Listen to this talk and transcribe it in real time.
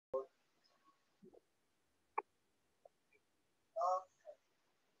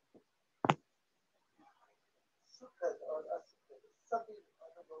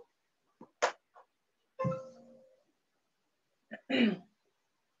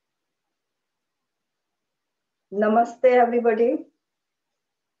Namaste, everybody.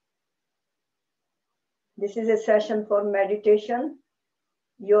 This is a session for meditation.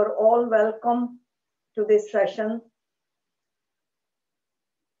 You're all welcome to this session.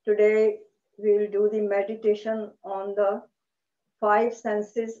 Today, we'll do the meditation on the 5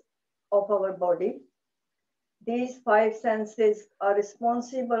 senses of our body. These 5 senses are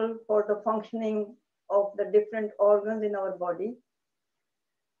responsible for the functioning of the different organs in our body.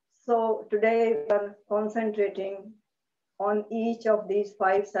 So today, we are concentrating on each of these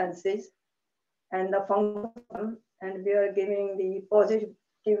 5 senses and the function, and we are giving the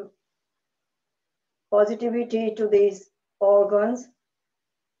positivity to these organs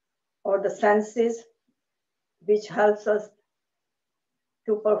or the senses, which helps us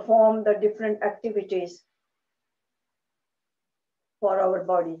to perform the different activities for our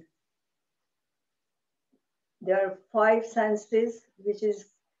body. There are 5 senses, which is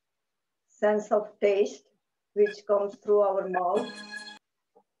sense of taste, which comes through our mouth,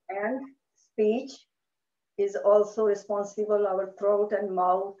 and speech is also responsible. Our throat and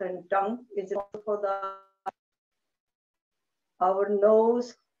mouth and tongue is for our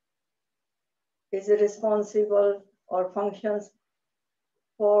nose is responsible or functions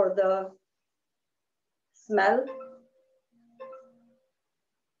for the smell,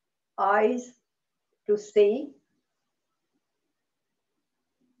 eyes to see,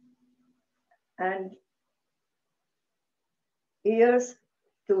 and ears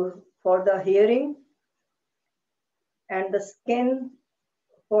for the hearing, and the skin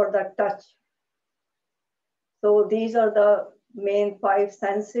for the touch. So these are the main 5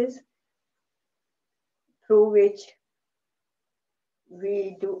 senses through which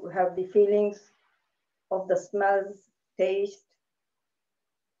we do have the feelings of the smells, taste,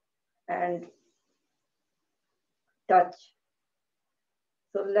 and touch.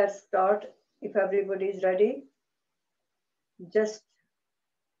 So let's start. If everybody is ready, just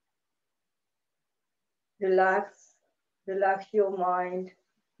relax your mind,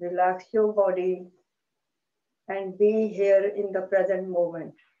 relax your body, and be here in the present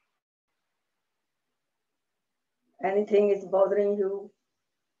moment. Anything is bothering you,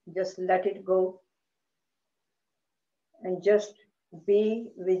 just let it go and just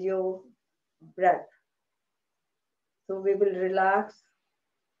be with your breath. So we will relax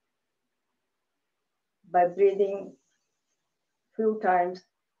by breathing few times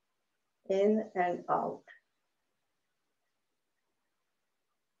in and out.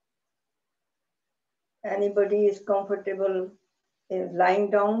 Anybody is comfortable in lying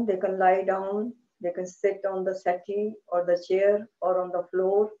down, they can lie down, they can sit on the settee or the chair or on the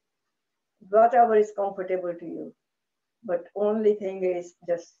floor, whatever is comfortable to you. But only thing is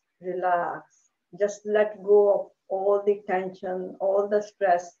just relax, just let go of all the tension, all the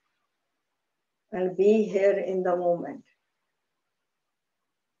stress, and be here in the moment.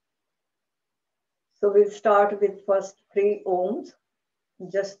 So we'll start with first 3 ohms,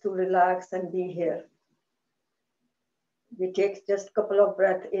 just to relax and be here. We take just a couple of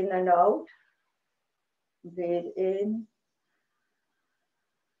breaths in and out. Breathe in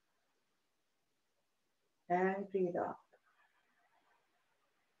and breathe out.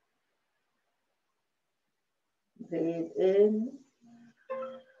 Breathe in,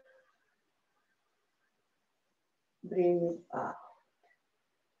 breathe out.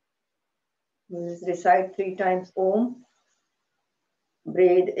 We'll recite 3 times Om.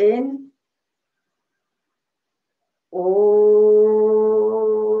 Breathe in. Om.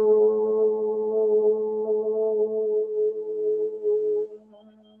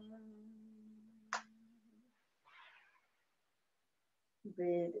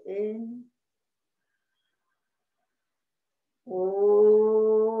 Breathe in.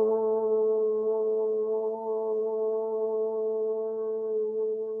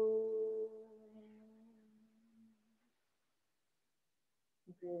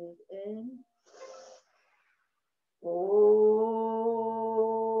 Breathe in.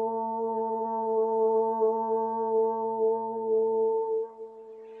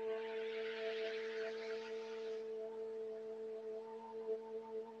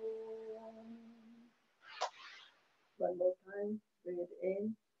 One more time. Breathe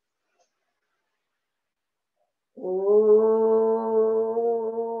in.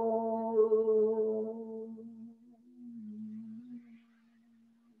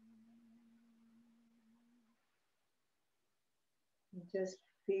 Just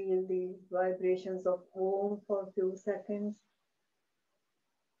feel the vibrations of Om for a few seconds.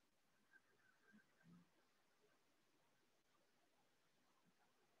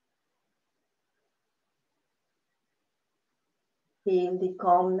 Feel the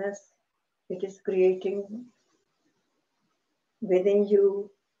calmness it is creating within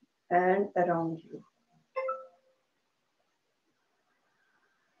you and around you.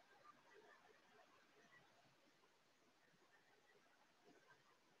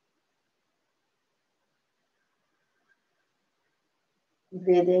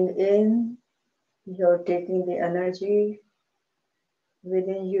 Breathing in, you're taking the energy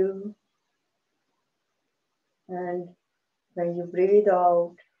within you, and when you breathe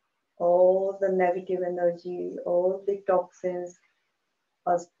out, all the negative energy, all the toxins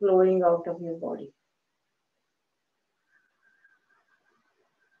are flowing out of your body.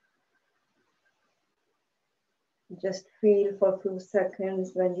 Just feel for a few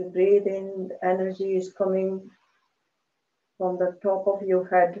seconds when you breathe in, the energy is coming from the top of your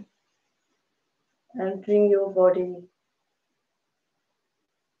head, entering your body.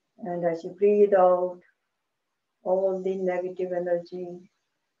 And as you breathe out, all the negative energy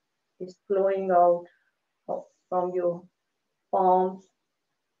is flowing out from your palms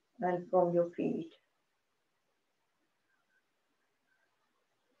and from your feet.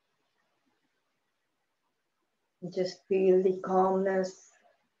 Just feel the calmness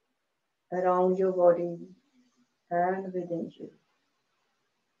around your body and within you.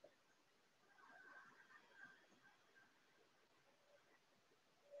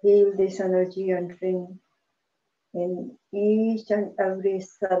 Feel this energy entering in each and every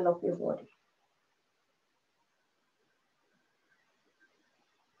cell of your body.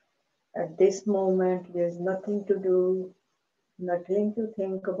 At this moment, there's nothing to do, nothing to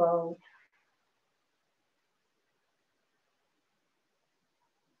think about.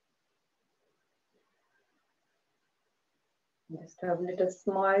 Just have a little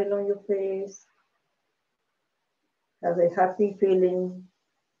smile on your face. Have a happy feeling.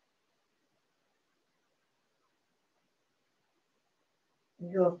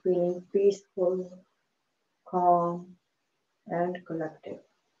 You're feeling peaceful, calm, and collected.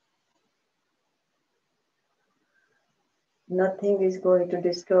 Nothing is going to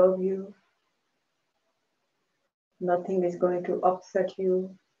disturb you. Nothing is going to upset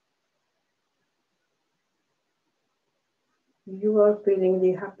you. You are feeling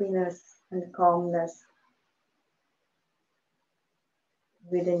the happiness and calmness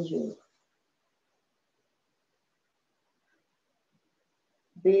within you.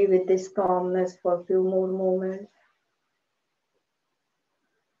 Be with this calmness for a few more moments.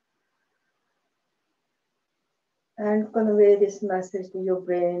 And convey this message to your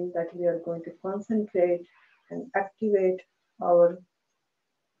brain that we are going to concentrate and activate our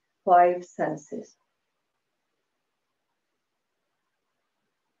 5 senses.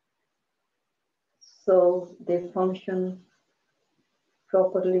 So they function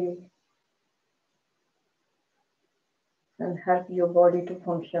properly and help your body to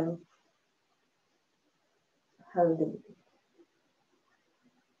function healthily.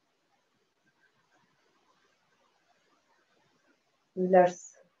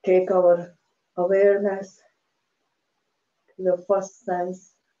 Let's take our awareness to the first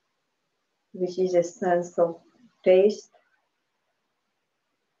sense, which is a sense of taste,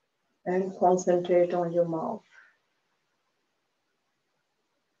 and concentrate on your mouth.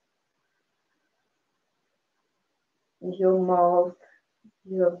 In your mouth,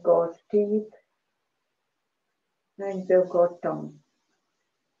 you have got teeth and you have got tongue.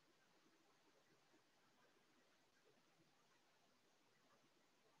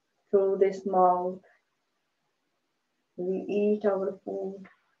 Through this mouth, we eat our food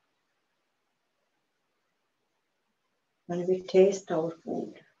and we taste our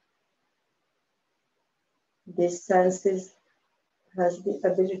food. This senses has the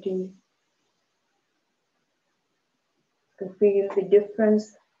ability to feel the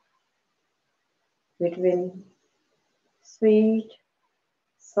difference between sweet,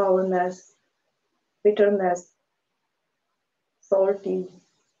 sourness, bitterness, salty.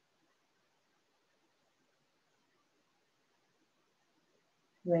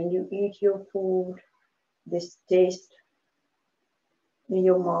 When you eat your food, this taste in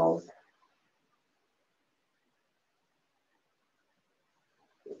your mouth.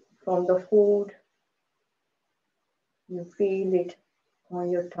 From the food, you feel it on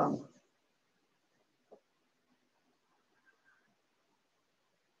your tongue.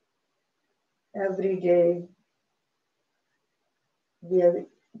 Every day, we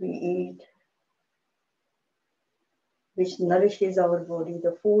eat, which nourishes our body.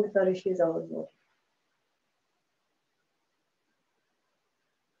 The food nourishes our body.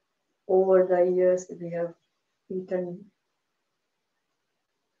 Over the years, we have eaten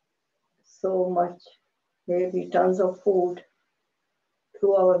so much, maybe tons of food,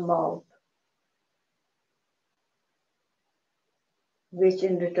 through our mouth, which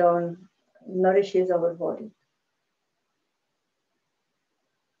in return nourishes our body.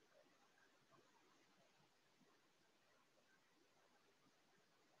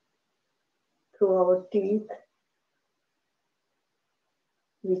 Through our teeth,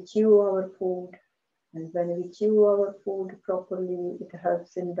 we chew our food, and when we chew our food properly, it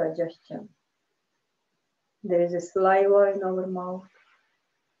helps in digestion. There is a saliva in our mouth,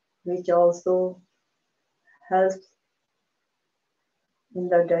 which also helps in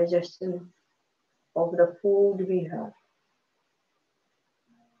the digestion of the food we have.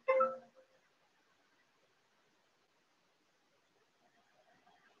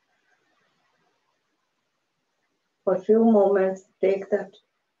 For a few moments, take that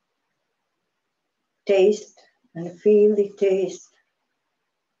taste and feel the taste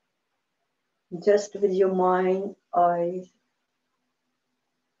just with your mind, eyes.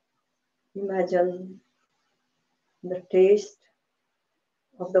 Imagine the taste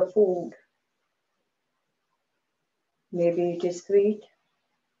of the food. Maybe it is sweet,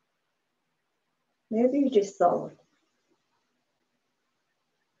 maybe it is sour.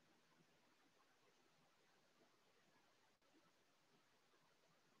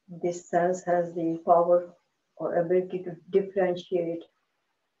 This sense has the power or ability to differentiate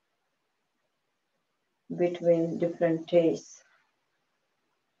between different tastes.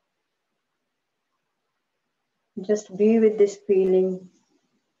 Just be with this feeling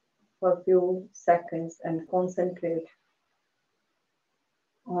for a few seconds and concentrate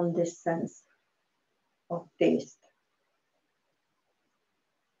on this sense of taste.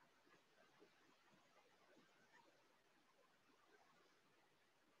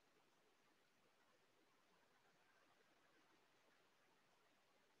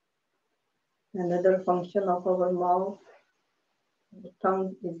 Another function of our mouth, the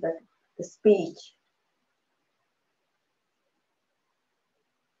tongue, is that the speech.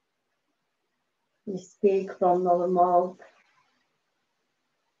 We speak from our mouth.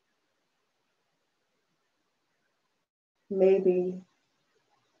 Maybe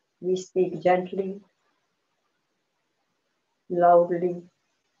we speak gently, loudly,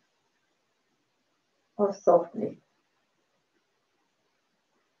 or softly.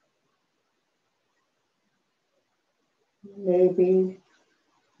 Maybe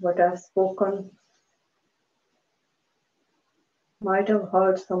what I've spoken might have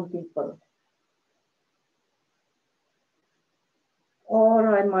hurt some people,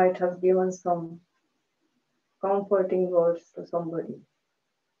 or I might have given some comforting words to somebody.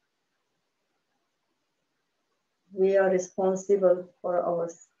 We are responsible for our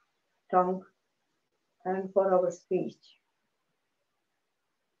tongue and for our speech.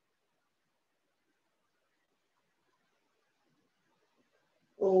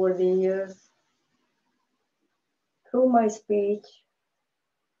 Over the years, through my speech,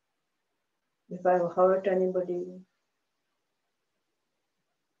 if I've hurt anybody,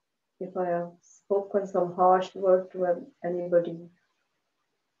 if I have spoken some harsh word to anybody,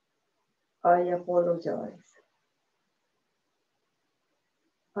 I apologize.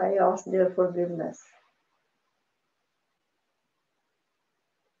 I ask their forgiveness.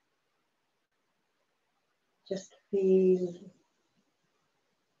 Just feel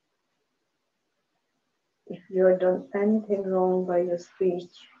if you have done anything wrong by your speech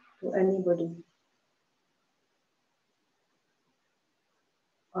to anybody,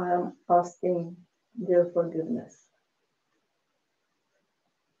 I am asking their forgiveness.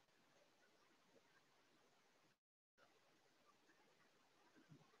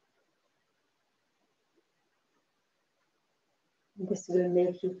 This will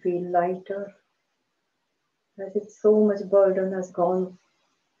make you feel lighter, as if so much burden has gone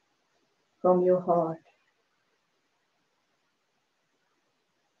from your heart.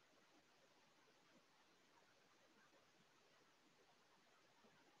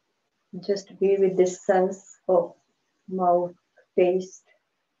 Just be with this sense of mouth, taste,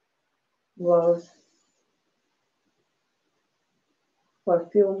 words for a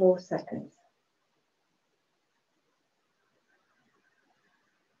few more seconds.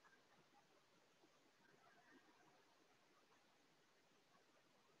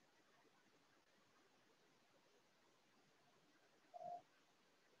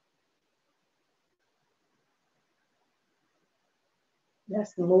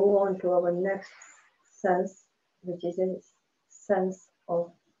 Let's move on to our next sense, which is a sense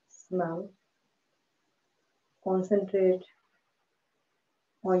of smell. Concentrate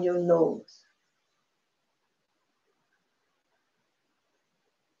on your nose.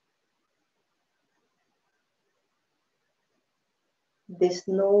 This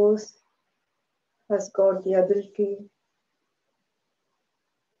nose has got the ability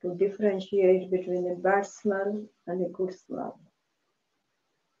to differentiate between a bad smell and a good smell.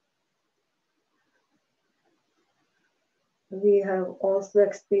 We have also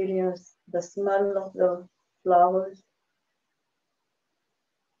experienced the smell of the flowers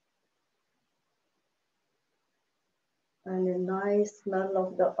and a nice smell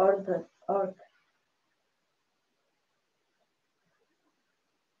of the earth.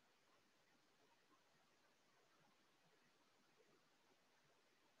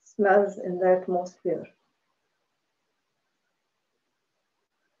 Smells in the atmosphere.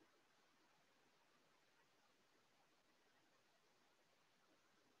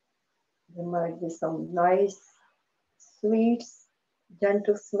 There might be some nice, sweet,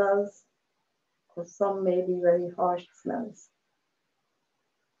 gentle smells, or some may be very harsh smells.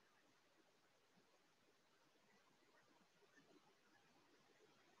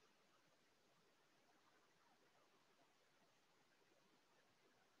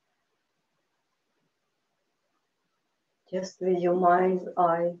 Just with your mind's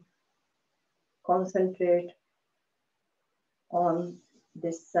eye, concentrate on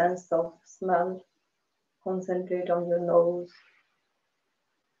this sense of smell. Concentrate on your nose.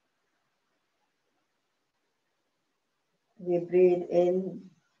 We breathe in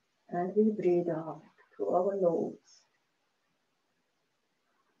and we breathe out through our nose.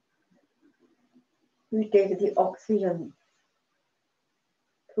 We take the oxygen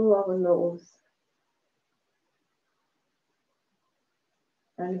through our nose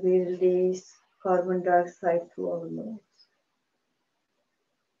and we release carbon dioxide through our nose.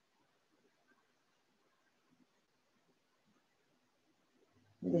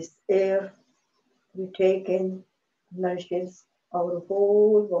 This air we take in nourishes our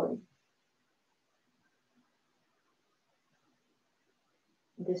whole body.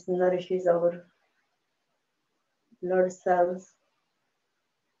 This nourishes our blood cells,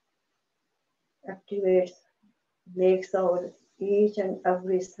 activates, makes our each and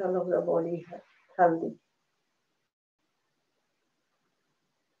every cell of the body healthy,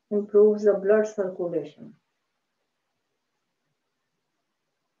 improves the blood circulation.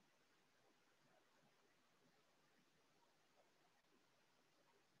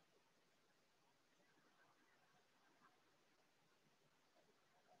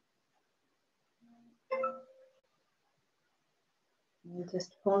 You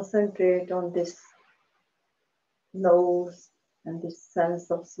just concentrate on this nose and this sense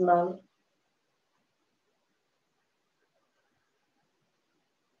of smell.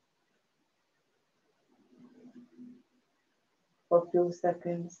 For a few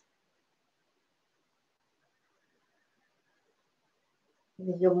seconds.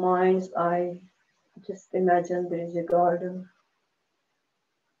 With your mind's eye, just imagine there is a garden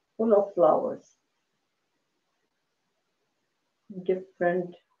full of flowers,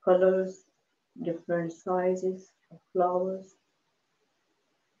 different colors, different sizes of flowers.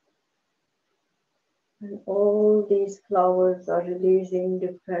 And all these flowers are releasing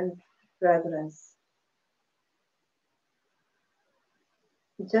different fragrance.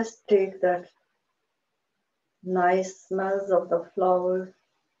 Just take that nice smells of the flowers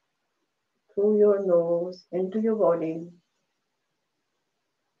through your nose into your body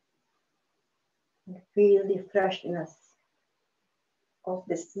and feel the freshness of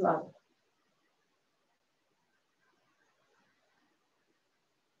the smell.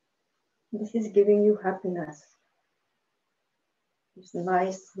 This is giving you happiness. This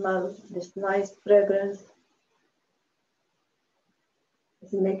nice smell, this nice fragrance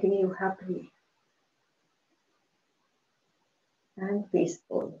is making you happy and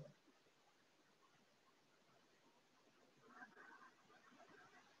peaceful.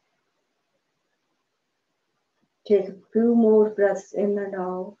 Take a few more breaths in and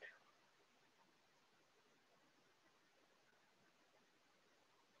out.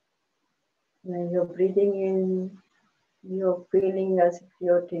 When you're breathing in, you're feeling as if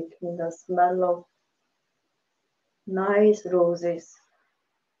you're taking the smell of nice roses.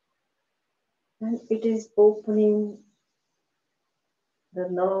 And it is opening the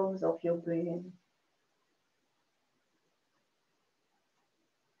nerves of your brain.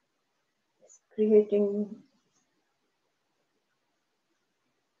 It's creating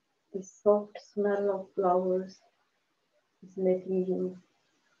the soft smell of flowers. It's making you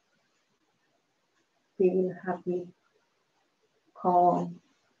feel happy, calm,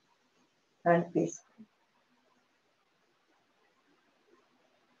 and peaceful.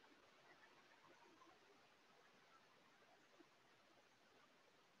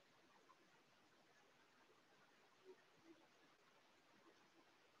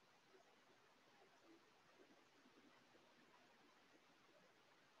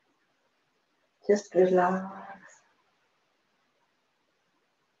 Just relax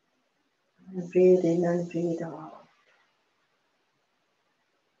and breathe in and breathe out.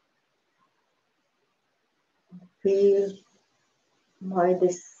 Feel my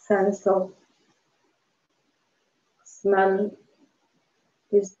this sense of smell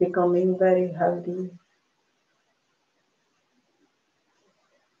is becoming very healthy.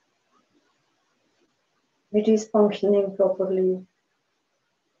 It is functioning properly.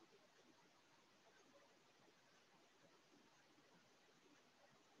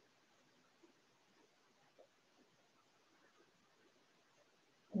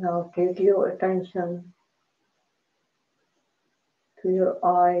 Now take your attention to your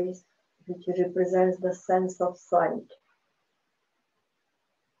eyes, which represents the sense of sight.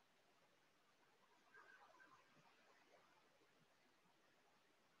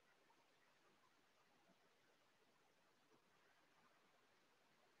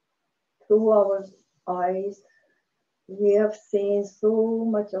 Through our eyes, we have seen so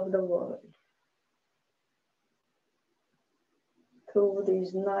much of the world. Through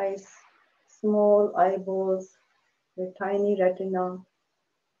these nice small eyeballs, the tiny retina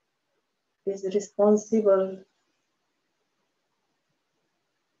is responsible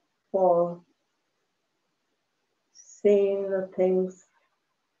for seeing the things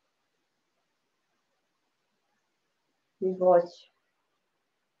we watch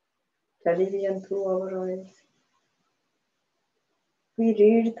television through our eyes. We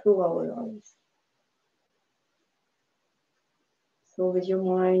read through our eyes. So with your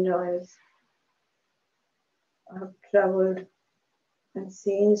mind eyes, I have traveled and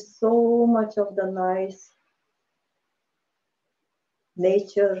seen so much of the nice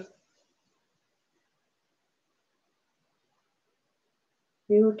nature,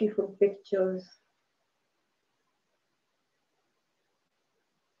 beautiful pictures.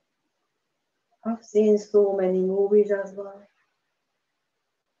 I've seen so many movies as well.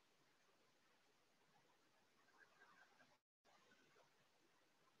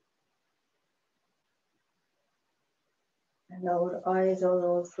 And our eyes are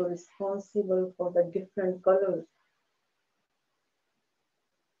also responsible for the different colors.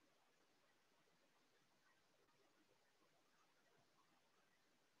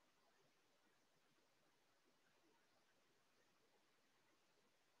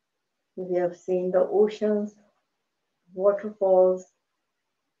 We have seen the oceans, waterfalls,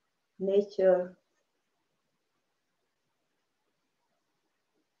 nature,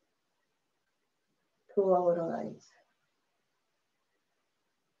 through our eyes.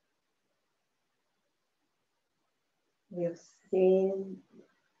 We have seen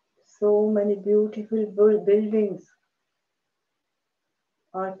so many beautiful buildings,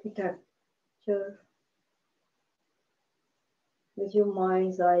 architecture, with your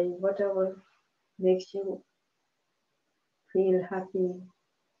mind's eye, whatever makes you feel happy,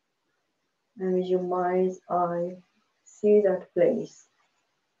 and with your mind's eye, see that place.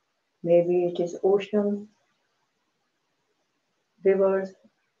 Maybe it is ocean, rivers,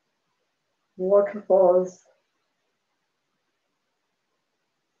 waterfalls,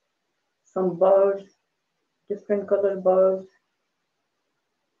 some birds, different color birds,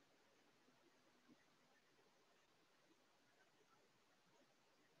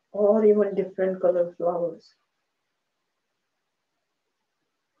 or even different color flowers.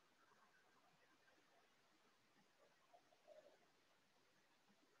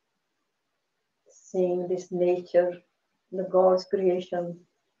 Seeing this nature, the God's creation,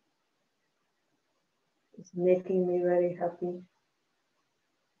 is making me very happy.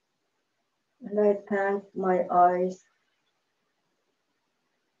 And I thank my eyes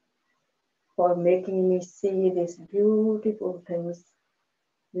for making me see these beautiful things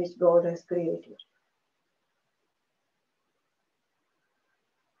which God has created.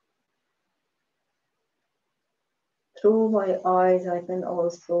 Through my eyes, I can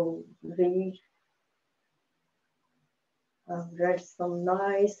also read. I've read some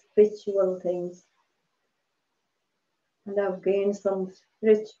nice spiritual things, and I've gained some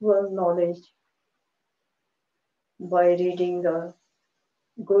spiritual knowledge by reading the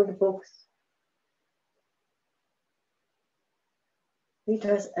good books. It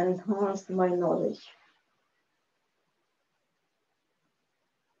has enhanced my knowledge.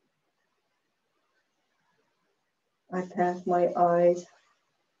 I thank my eyes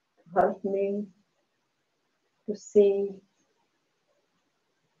to help me to see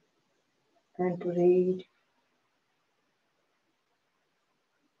and to read.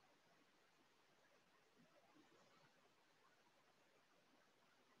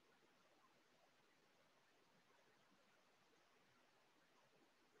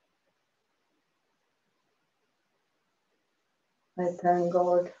 I thank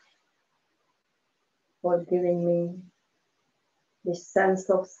God for giving me this sense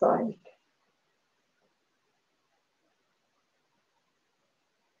of sight.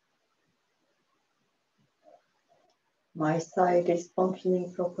 My sight is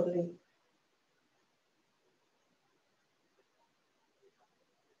functioning properly.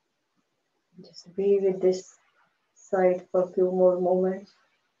 Just be with this sight for a few more moments.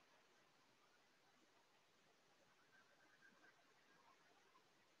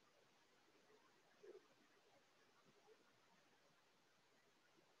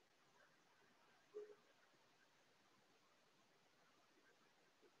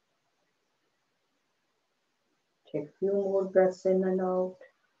 Take a few more breaths in and out.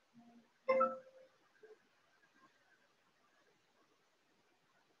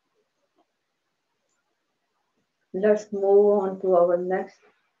 Let's move on to our next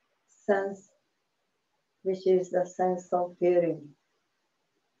sense, which is the sense of hearing.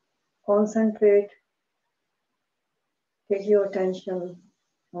 Concentrate, take your attention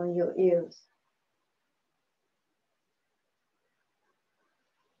on your ears.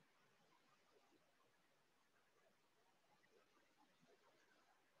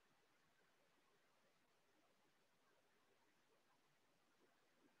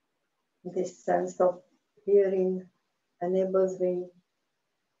 This sense of hearing enables me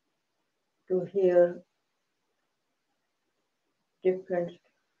to hear different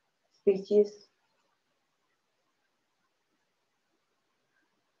speeches.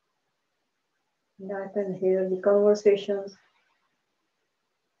 And I can hear the conversations,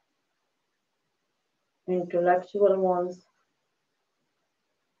 intellectual ones,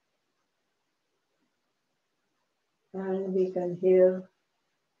 and we can hear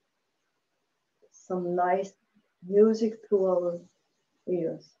some nice music through our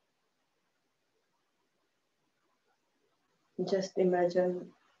ears. Just imagine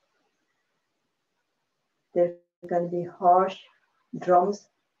there can be harsh drums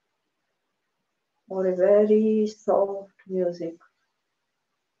or a very soft music.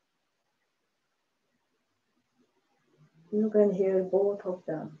 You can hear both of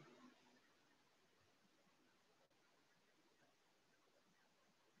them.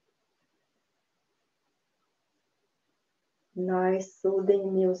 Nice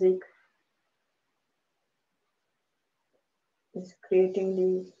soothing music is creating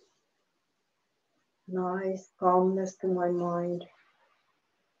the nice calmness to my mind.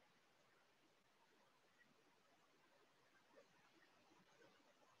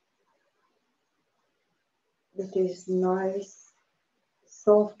 It is nice,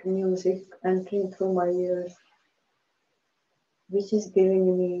 soft music entering through my ears, which is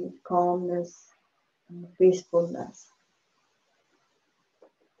giving me calmness and peacefulness.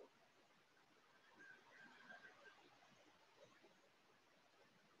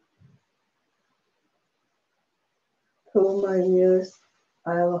 Through my ears,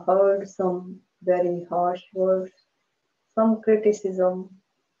 I have heard some very harsh words, some criticism,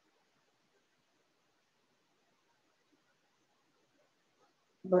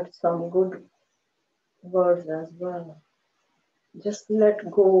 but some good words as well. Just let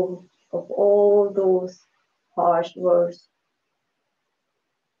go of all those harsh words.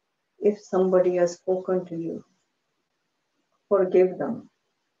 If somebody has spoken to you, forgive them.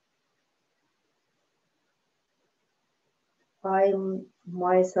 I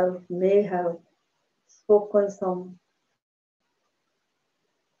myself may have spoken some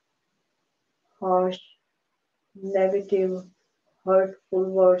harsh, negative, hurtful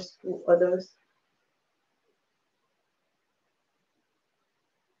words to others,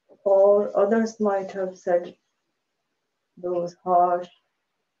 or others might have said those harsh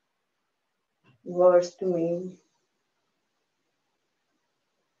words to me.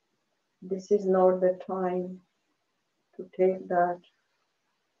 This is not the time to take that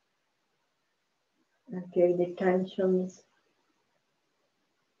and take the tensions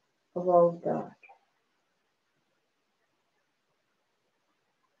about that.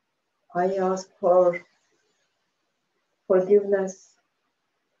 I ask for forgiveness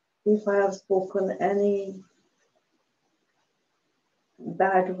if I have spoken any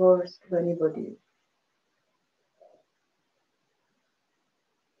bad words to anybody.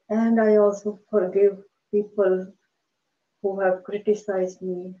 And I also forgive people who have criticized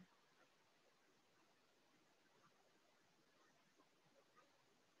me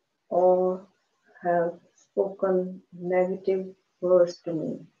or have spoken negative words to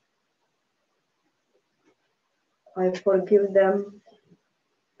me. I forgive them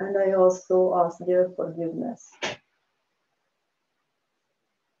and I also ask their forgiveness.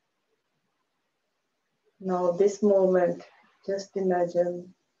 Now, this moment, Just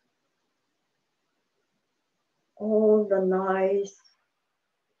imagine all the nice,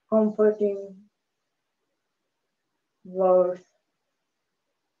 comforting words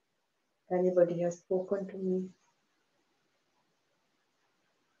anybody has spoken to me.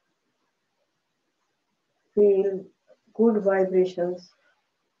 Feel good vibrations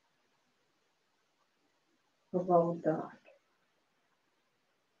about that.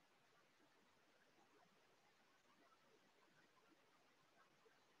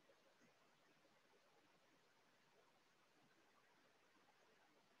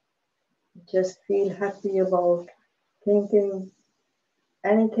 Just feel happy about thinking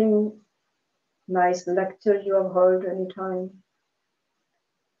anything nice lecture you have heard anytime,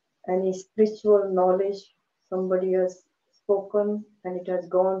 any spiritual knowledge somebody has spoken and it has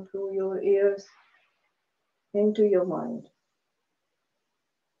gone through your ears into your mind.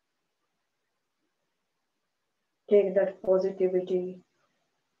 Take that positivity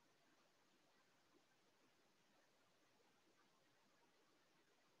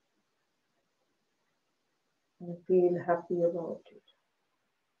and feel happy about it.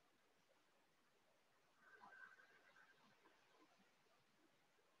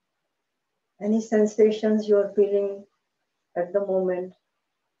 Any sensations you are feeling at the moment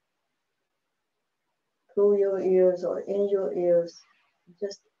through your ears or in your ears,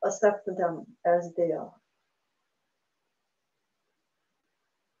 just accept them as they are.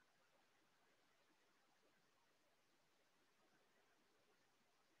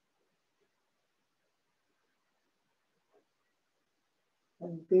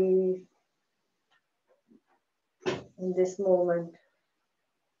 And be in this moment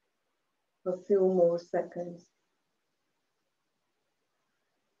for a few more seconds.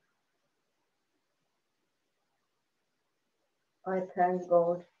 I thank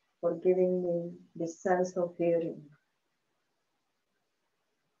God for giving me this sense of hearing.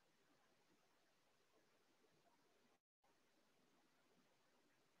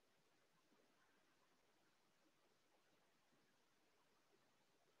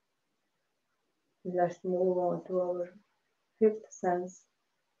 Let's move on to our fifth sense,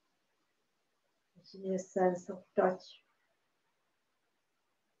 which is a sense of touch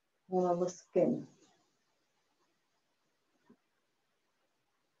on our skin.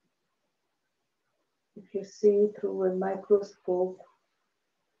 If you see through a microscope,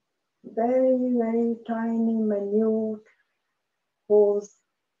 very, very tiny, minute holes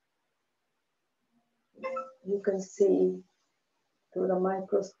you can see through the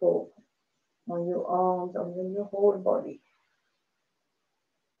microscope on your arms, on your whole body.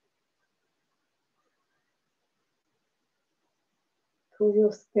 Through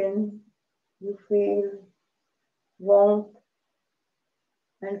your skin, you feel warmth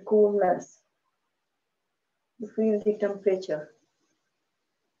and coolness. You feel the temperature.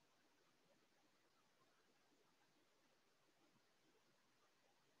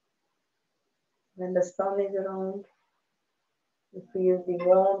 When the sun is around, you feel the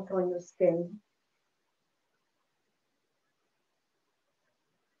warmth on your skin.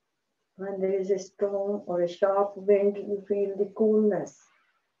 When there is a storm or a sharp wind, you feel the coolness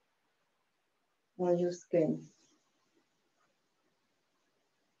on your skin.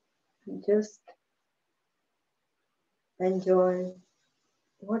 Just enjoy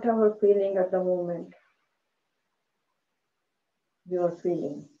whatever feeling at the moment you are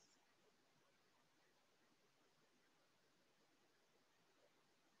feeling.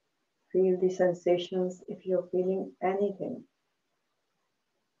 Feel the sensations if you're feeling anything.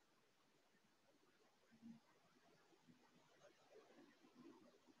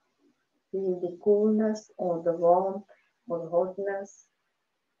 Feel the coolness or the warmth or the hotness.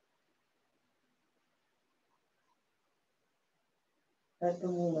 At the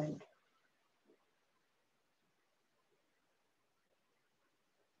moment.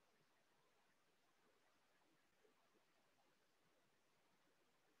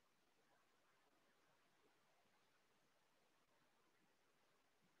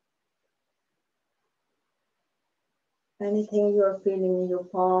 Anything you are feeling in your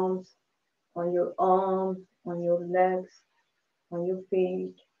palms, on your arms, on your legs, on your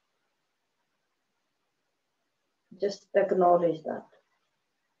feet, just acknowledge that.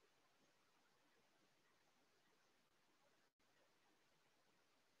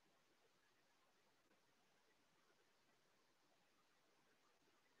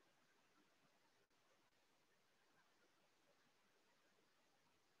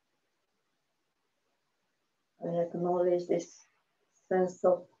 I acknowledge this sense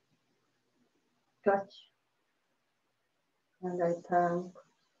of touch, and I thank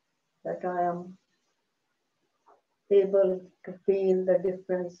that I am able to feel the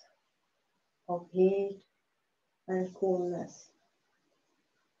difference of heat and coolness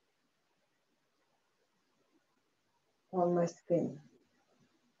on my skin.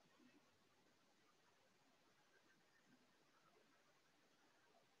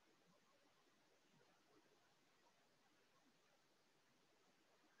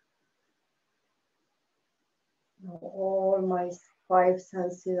 Now all my five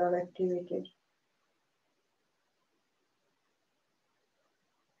senses are activated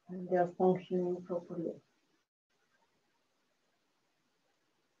and they are functioning properly.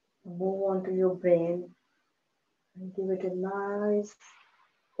 Move on to your brain and give it a nice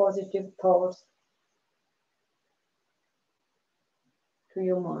positive thoughts to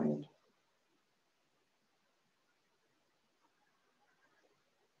your mind.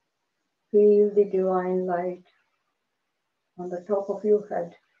 Feel the divine light on the top of your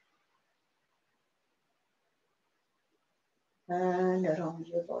head and around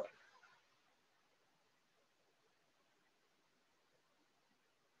your body.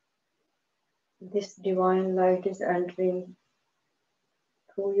 This divine light is entering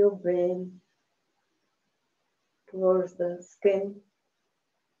through your brain towards the skin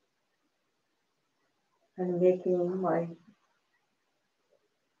and making my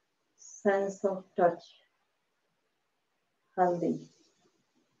sense of touch healthy.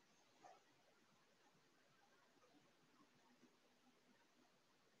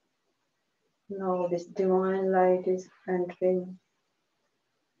 Now this divine light is entering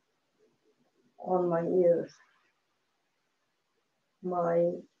on my ears.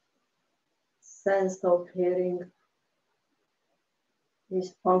 My sense of hearing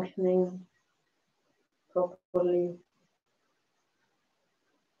is functioning properly.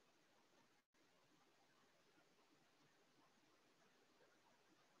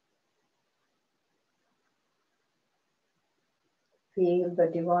 Feel the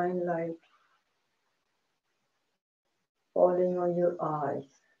divine light falling on your eyes.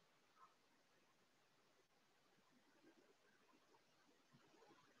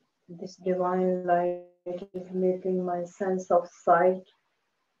 This divine light is making my sense of sight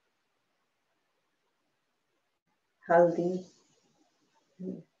healthy.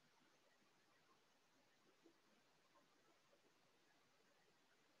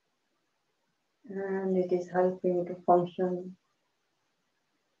 And it is helping to function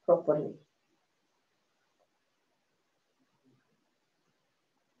properly.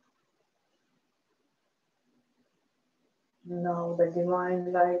 Now the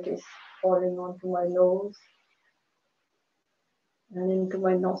divine light is falling onto my nose and into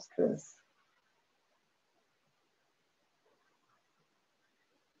my nostrils.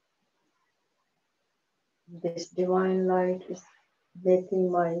 This divine light is making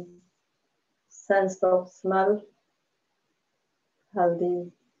my sense of smell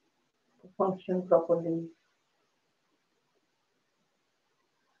healthy to function properly.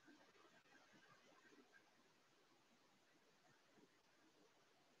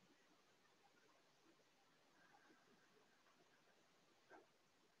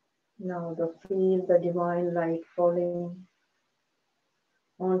 Now feel the divine light falling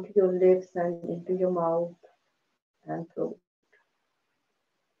onto your lips and into your mouth and throat.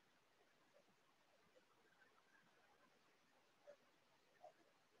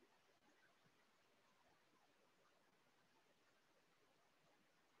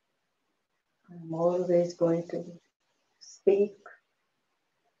 I'm always going to speak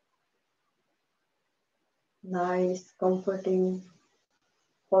nice, comforting,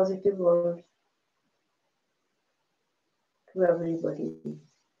 positive words to everybody.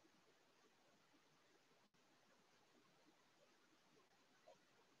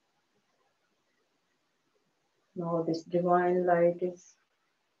 Now this divine light is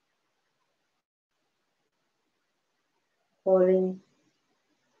falling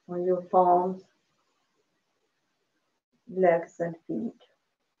on your palms, legs and feet.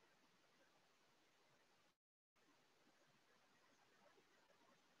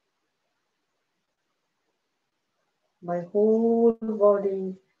 My whole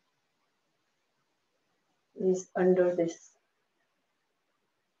body is under this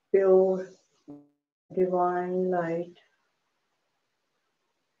pure divine light.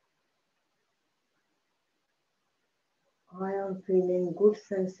 I am feeling good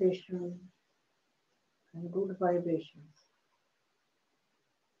sensation and good vibrations.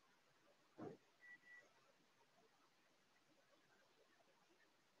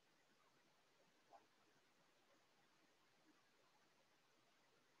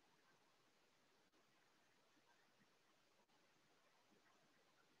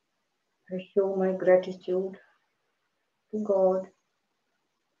 I show my gratitude to God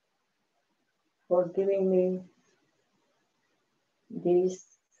for giving me these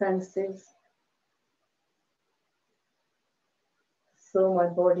senses so my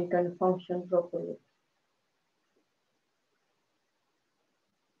body can function properly.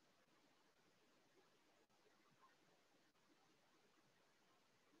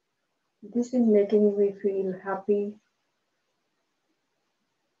 This is making me feel happy,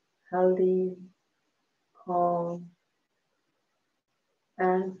 healthy, calm,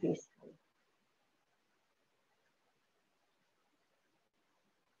 and peaceful.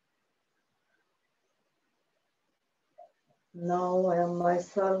 Now I am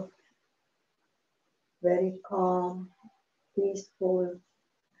myself very calm, peaceful,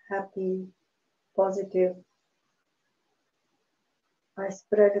 happy, positive. I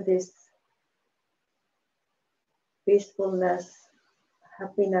spread this peacefulness,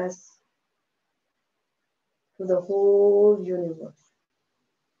 happiness to the whole universe.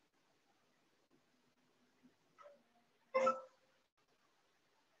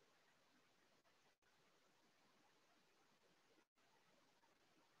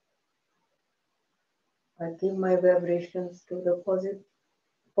 I give my vibrations to the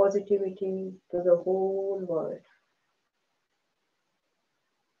positivity to the whole world,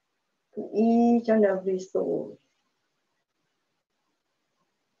 to each and every soul.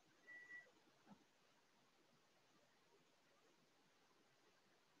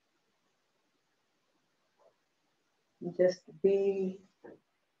 Just be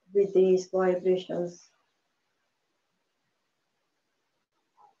with these vibrations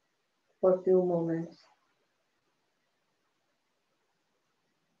for a few moments.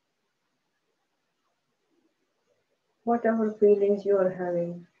 Whatever feelings you are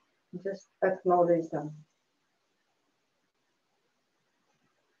having, just acknowledge them.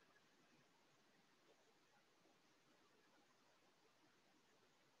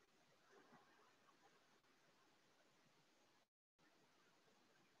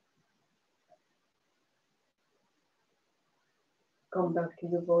 Come back to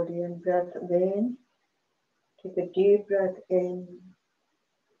your body and breath again. Take a deep breath in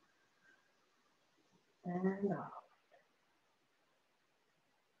and out.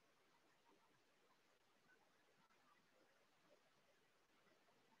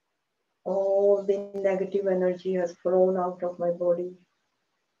 All the negative energy has flown out of my body,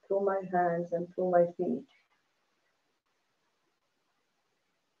 through my hands and through my feet.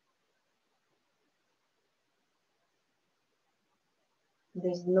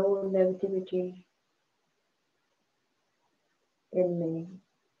 There's no negativity in me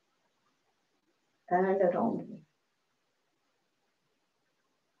and around me.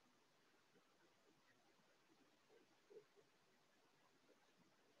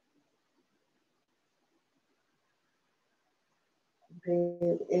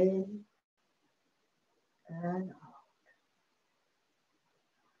 Breathe in and out.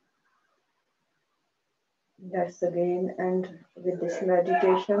 Let's again end with this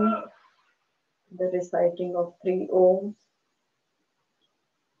meditation, the reciting of 3 Oms.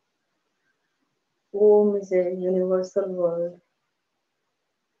 Om is a universal word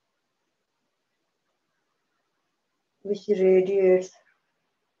which radiates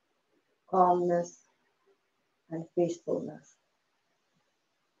calmness and peacefulness.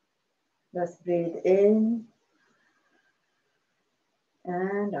 Let's breathe in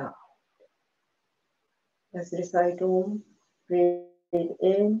and out. Let's recite Om. Breathe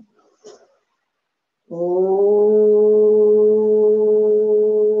in. Om.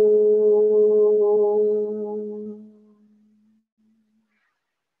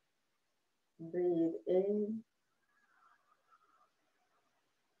 Breathe in.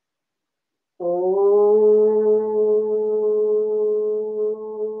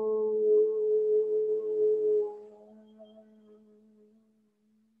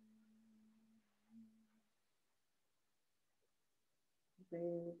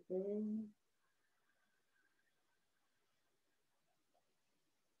 Breathe in.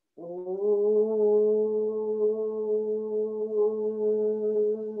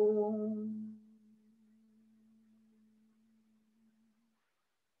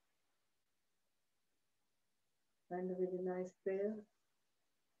 And with a nice prayer.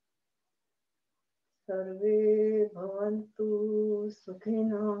 Sarve bhavantu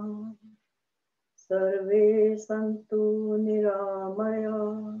sukhina. Sarve santu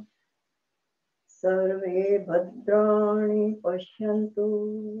niramaya. Sarve bhadrani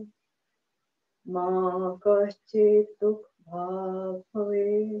pashyantu. Ma kaschit dukh bhag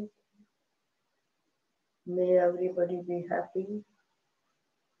bhavet. May everybody be happy.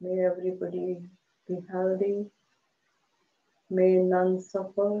 May everybody be healthy. May none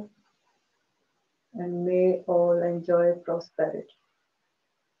suffer, and may all enjoy prosperity.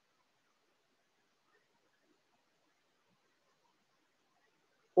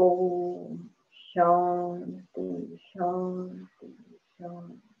 Om Shanti, Shanti,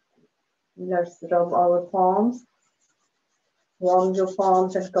 Shanti. Let's rub our palms. Warm your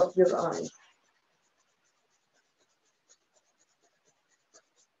palms and cup your eyes.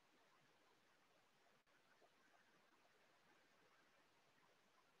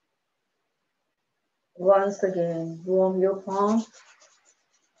 Once again, warm your palms,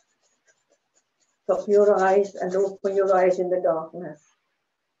 cup your eyes and open your eyes in the darkness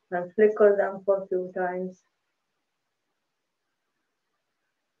and flicker them for a few times.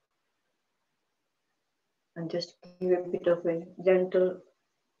 And just give a bit of a gentle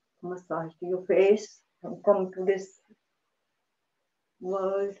massage to your face and come to this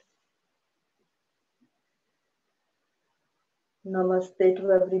world. Namaste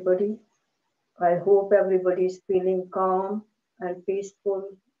to everybody. I hope everybody is feeling calm and peaceful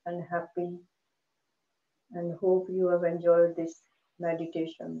and happy, and hope you have enjoyed this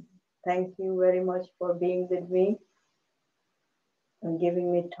meditation. Thank you very much for being with me and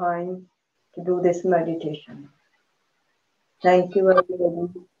giving me time to do this meditation. Thank you, everybody.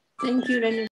 Thank you, Renu.